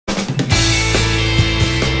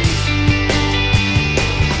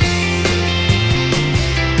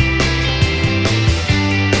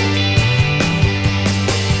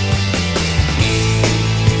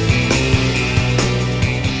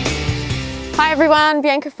Hi everyone,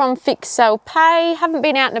 Bianca from Fix Sell Pay. Haven't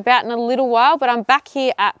been out and about in a little while, but I'm back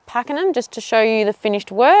here at Pakenham just to show you the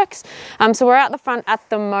finished works. So we're out the front at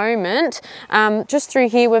the moment. Just through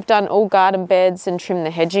here we've done all garden beds and trimmed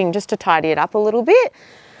the hedging just to tidy it up a little bit.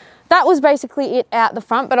 That was basically it out the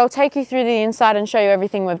front, but I'll take you through the inside and show you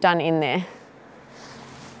everything we've done in there.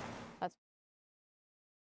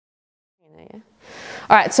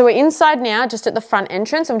 All right, so we're inside now, just at the front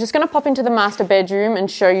entrance. I'm just going to pop into the master bedroom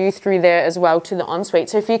and show you through there as well to the ensuite.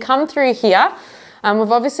 So if you come through here,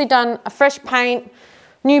 we've obviously done a fresh paint,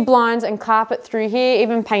 new blinds and carpet through here,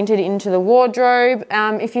 even painted into the wardrobe.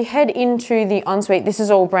 If you head into the ensuite, this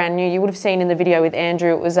is all brand new. You would have seen in the video with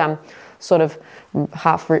Andrew, it was sort of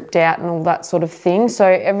half ripped out and all that sort of thing. So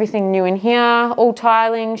everything new in here, all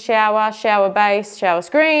tiling, shower, shower base, shower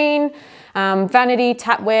screen, vanity,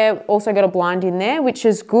 tapware, also got a blind in there, which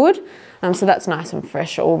is good. So that's nice and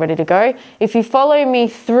fresh, all ready to go. If you follow me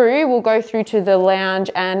through, we'll go through to the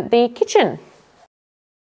lounge and the kitchen.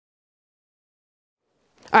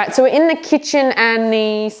 All right, so we're in the kitchen and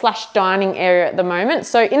the / dining area at the moment.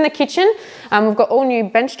 So in the kitchen, we've got all new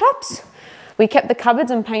bench tops. We kept the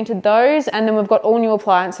cupboards and painted those, and then we've got all new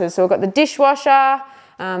appliances. So we've got the dishwasher,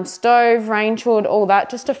 stove, range hood, all that,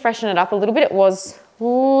 just to freshen it up a little bit. It was a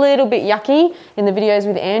little bit yucky in the videos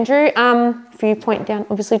with Andrew. If you point down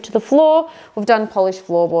obviously to the floor, we've done polished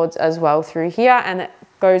floorboards as well through here, and it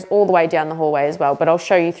goes all the way down the hallway as well, but I'll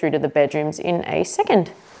show you through to the bedrooms in a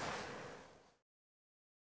second.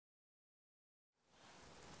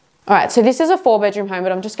 All right, so this is a 4-bedroom home,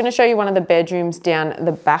 but I'm just going to show you one of the bedrooms down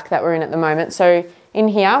the back that we're in at the moment. So in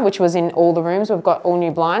here, which was in all the rooms, we've got all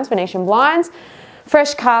new blinds, Venetian blinds,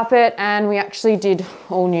 fresh carpet, and we actually did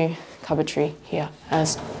all new cupboardry here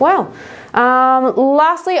as well.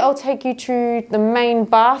 Lastly, I'll take you to the main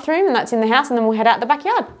bathroom, and that's in the house, and then we'll head out the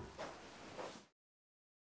backyard.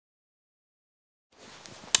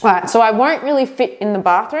 All right, so I won't really fit in the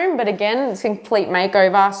bathroom, but again, it's a complete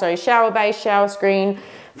makeover. So shower base, shower screen,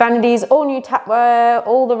 vanities, all new tapware,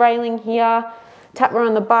 all the railing here, tapware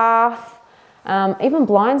on the bath, even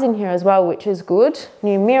blinds in here as well, which is good.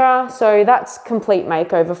 New mirror, so that's complete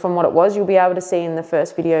makeover from what it was. You'll be able to see in the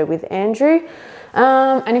first video with Andrew.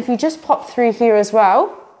 And if you just pop through here as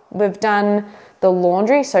well, we've done the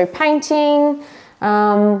laundry, so painting,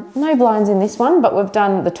 no blinds in this one, but we've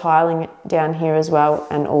done the tiling down here as well,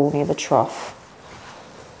 and all near the trough.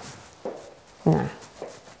 No,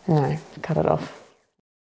 cut it off.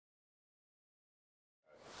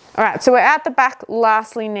 All right, so we're at the back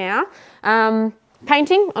lastly now.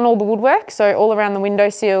 Painting on all the woodwork, so all around the window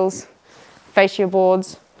sills, fascia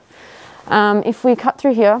boards. If we cut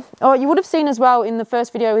through here, oh, you would have seen as well in the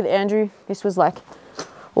first video with Andrew, this was like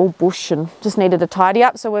all bush and just needed a tidy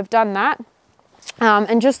up, so we've done that.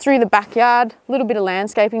 And just through the backyard, a little bit of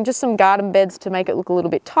landscaping, just some garden beds to make it look a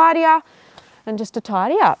little bit tidier and just to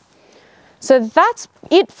tidy up. So that's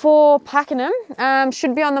it for Pakenham.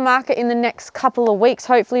 Should be on the market in the next couple of weeks,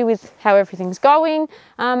 hopefully, with how everything's going.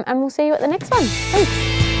 And we'll see you at the next one. Thanks.